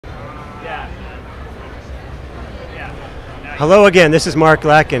Hello again, this is Mark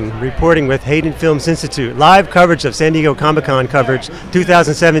Lacken reporting with Hayden Films Institute, live coverage of San Diego Comic-Con coverage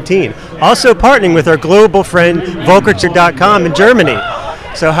 2017. Also partnering with our global friend Volkercher.com in Germany.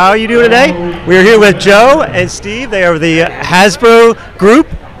 So how are you doing today? We're here with Joe and Steve. They are the Hasbro group.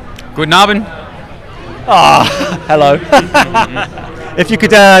 Guten Abend. Hello. If you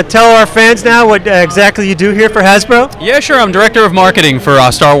could tell our fans now what exactly you do here for Hasbro? Yeah, sure. I'm director of marketing for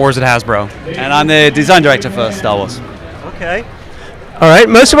Star Wars at Hasbro. And I'm the design director for Star Wars. Okay. All right.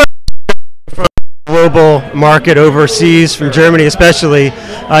 Most of us from the global market overseas, from Germany especially.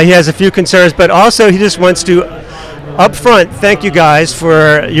 He has a few concerns, but also he just wants to up front thank you guys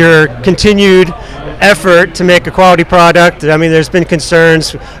for your continued effort to make a quality product. I mean, there's been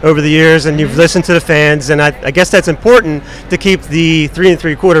concerns over the years, and you've listened to the fans, and I guess that's important to keep the 3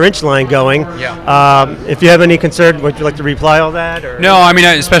 3/4 inch line going. Yeah. If you have any concern, would you like to reply all that? Or? No, I mean,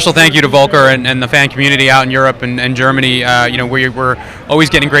 a special thank you to Volker and the fan community out in Europe and Germany. You know, we're always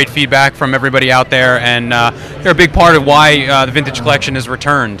getting great feedback from everybody out there, and they're a big part of why the vintage collection is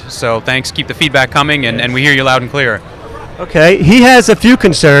returned. So thanks, keep the feedback coming, and we hear you loud and clear. Okay, he has a few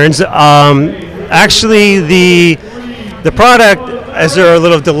concerns. Actually, the product, is there a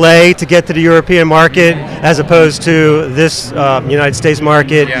little delay to get to the European market as opposed to this United States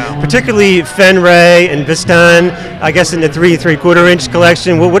market? Yeah. Particularly Fenray and Vistan, I guess in the 3 3/4 inch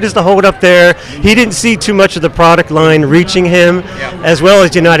collection. What is the hold up there? He didn't see too much of the product line reaching him, as well as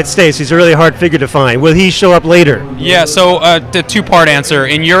the United States. He's a really hard figure to find. Will he show up later? Yeah, so the two-part answer.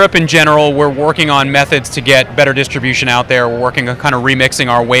 In Europe in general, we're working on methods to get better distribution out there. We're working on kind of remixing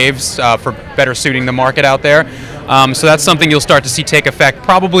our waves for better suiting the market out there. So that's something you'll start to see take effect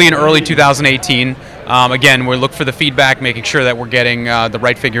probably in early 2018. Again, we look for the feedback, making sure that we're getting the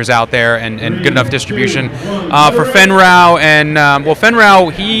right figures out there and good enough distribution. For Fenrau, well,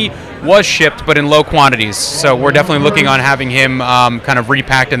 Fenrau, he was shipped, but in low quantities. So we're definitely looking on having him kind of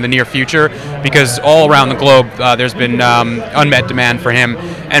repacked in the near future, because all around the globe there's been unmet demand for him.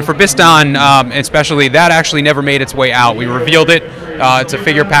 And for Bistan, especially, that actually never made its way out. We revealed it. It's a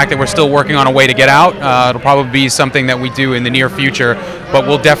figure pack that we're still working on a way to get out. It'll probably be something that we do in the near future, but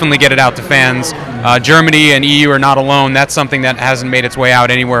we'll definitely get it out to fans. Germany and EU are not alone. That's something that hasn't made its way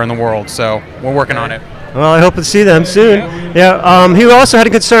out anywhere in the world, so we're working on it. Well, I hope to see them soon. Yeah. He also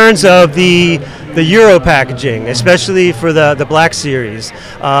had concerns of the Euro packaging, especially for the Black Series.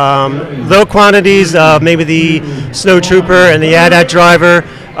 Low quantities of maybe the Snow Trooper and the AT-AT driver.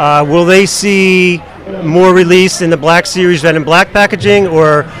 Will they see more release in the Black Series than in black packaging,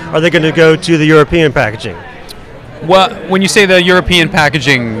 or are they going to go to the European packaging? Well, when you say the European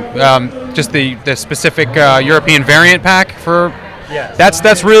packaging, just the specific European variant pack for... Yes.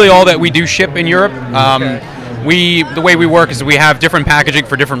 That's really all that we do ship in Europe. The way we work is we have different packaging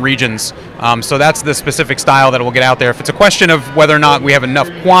for different regions. So that's the specific style that will get out there. If it's a question of whether or not we have enough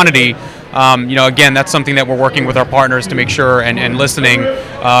quantity, you know, again, that's something that we're working with our partners to make sure and listening.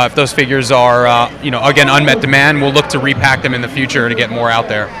 If those figures are, you know, again, unmet demand, we'll look to repack them in the future to get more out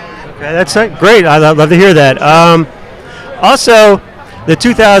there. Okay, that's great. I'd love to hear that. Also, the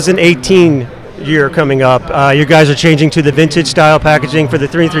 2018 year coming up, you guys are changing to the vintage style packaging for the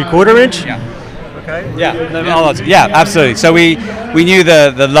 3 3/4 inch? Yeah. Okay. Yeah, absolutely. So we knew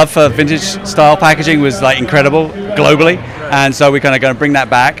the love for vintage style packaging was like incredible globally, and so we're kind of going to bring that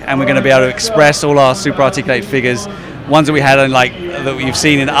back, and we're going to be able to express all our super articulated figures, ones that we had on, like, that you've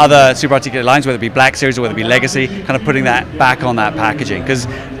seen in other super articulated lines, whether it be Black Series or whether it be Legacy, kind of putting that back on that packaging, because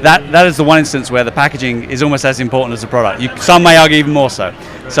that is the one instance where the packaging is almost as important as the product. Some may argue even more so.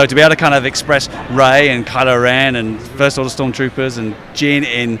 So to be able to kind of express Rey and Kylo Ren and First Order Stormtroopers and Jyn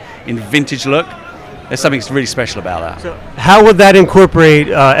in vintage look, there's something really special about that. So how would that incorporate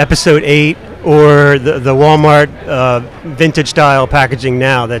Episode 8 or the Walmart vintage style packaging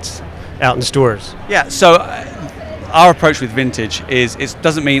now that's out in stores? Yeah, so our approach with vintage is it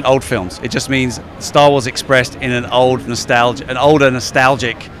doesn't mean old films. It just means Star Wars expressed in an older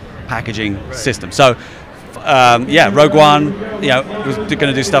nostalgic packaging system. So yeah, Rogue One, you know, was going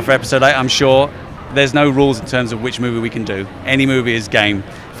to do stuff for Episode 8, I'm sure. There's no rules in terms of which movie we can do. Any movie is game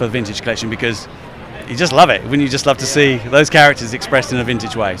for the vintage collection, because you just love it. Wouldn't you just love to see those characters expressed in a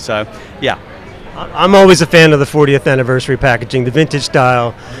vintage way? So, yeah. I'm always a fan of the 40th anniversary packaging, the vintage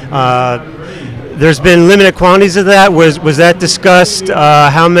style. There's been limited quantities of that. Was that discussed?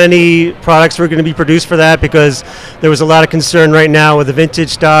 How many products were going to be produced for that? Because there was a lot of concern right now with the vintage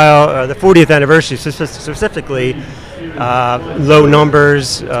style, the 40th anniversary specifically, low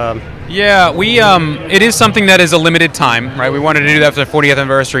numbers. Yeah, it is something that is a limited time, right? We wanted to do that for the 40th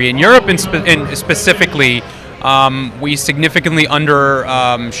anniversary. In Europe, specifically, we significantly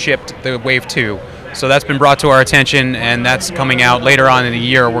under shipped the Wave 2. So that's been brought to our attention, and that's coming out later on in the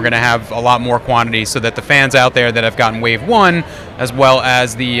year. We're going to have a lot more quantity so that the fans out there that have gotten Wave 1, as well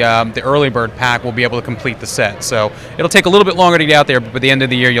as the early bird pack, will be able to complete the set. So it'll take a little bit longer to get out there, but by the end of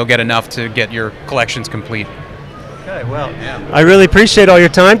the year, you'll get enough to get your collections complete. Okay, well, I really appreciate all your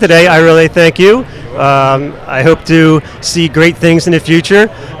time today. I really thank you. I hope to see great things in the future.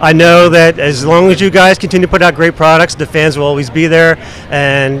 I know that as long as you guys continue to put out great products, the fans will always be there.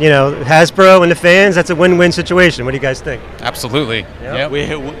 And, you know, Hasbro and the fans, that's a win-win situation. What do you guys think? Absolutely. Yeah.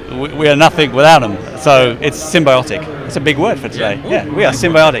 We are nothing without them. So it's symbiotic. It's a big word for today. Yeah, we are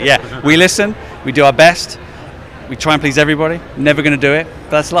symbiotic. Yeah, we listen, we do our best, we try and please everybody. Never going to do it, but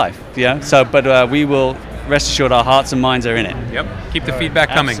that's life. Yeah. So, but we will rest assured our hearts and minds are in it. Yep. Keep the feedback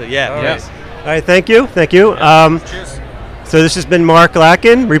coming. Absolutely. Yeah. Yes. All right, thank you. Thank you. So this has been Mark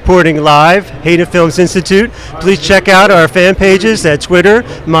Lacken reporting live, Hayden Films Institute. Please check out our fan pages at Twitter,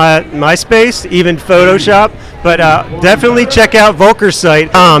 MySpace, even Photoshop. But definitely check out Volker's site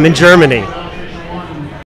in Germany.